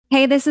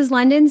Hey, this is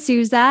Lunden,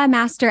 Souza,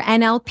 master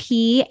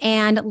NLP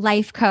and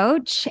life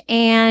coach.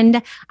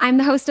 And I'm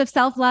the host of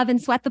Self Love and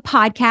Sweat, the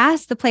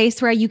podcast, the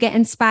place where you get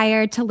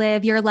inspired to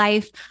live your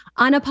life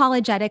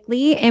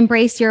unapologetically,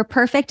 embrace your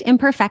perfect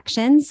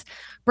imperfections,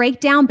 break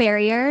down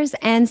barriers,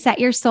 and set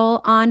your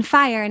soul on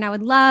fire. And I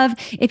would love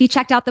if you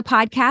checked out the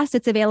podcast.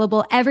 It's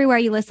available everywhere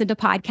you listen to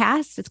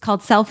podcasts. It's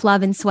called Self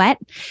Love and Sweat.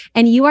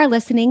 And you are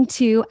listening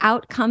to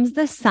Out Comes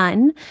the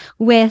Sun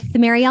with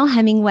Marielle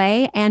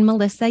Hemingway and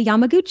Melissa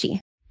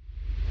Yamaguchi.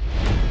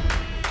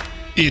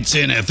 It's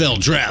NFL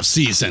draft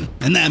season,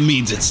 and that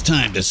means it's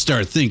time to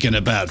start thinking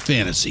about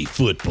fantasy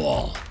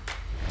football.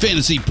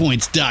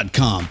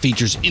 FantasyPoints.com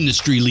features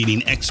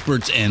industry-leading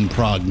experts and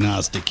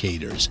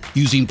prognosticators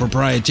using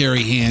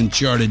proprietary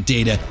hand-charted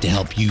data to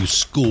help you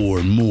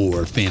score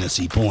more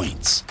fantasy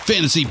points.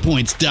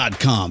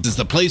 FantasyPoints.com is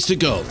the place to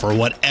go for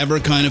whatever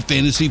kind of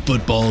fantasy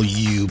football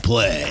you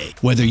play.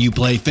 Whether you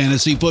play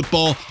fantasy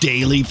football,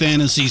 daily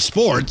fantasy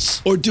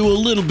sports, or do a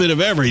little bit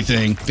of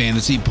everything,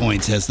 Fantasy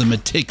Points has the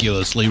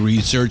meticulously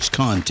researched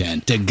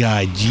content to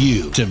guide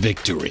you to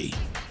victory.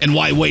 And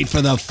why wait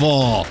for the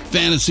fall?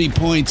 Fantasy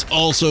Points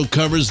also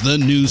covers the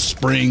new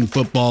spring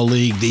football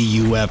league, the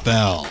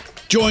UFL.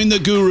 Join the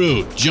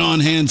guru, John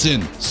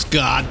Hansen,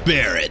 Scott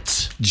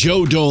Barrett,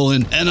 Joe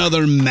Dolan, and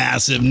other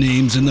massive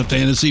names in the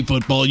fantasy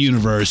football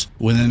universe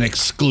with an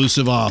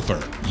exclusive offer.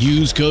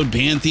 Use code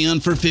Pantheon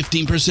for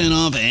 15%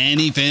 off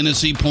any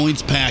Fantasy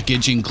Points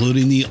package,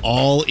 including the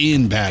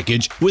all-in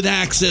package, with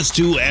access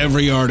to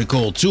every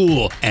article,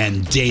 tool,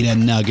 and data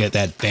nugget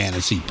that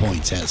Fantasy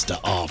Points has to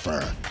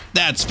offer.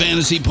 That's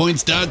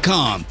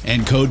FantasyPoints.com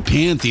and code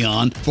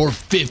Pantheon for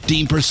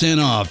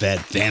 15% off at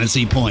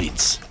Fantasy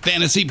Points.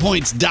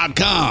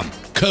 FantasyPoints.com,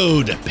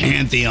 code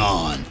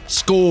Pantheon.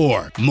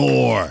 Score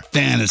more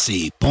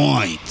fantasy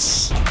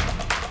points.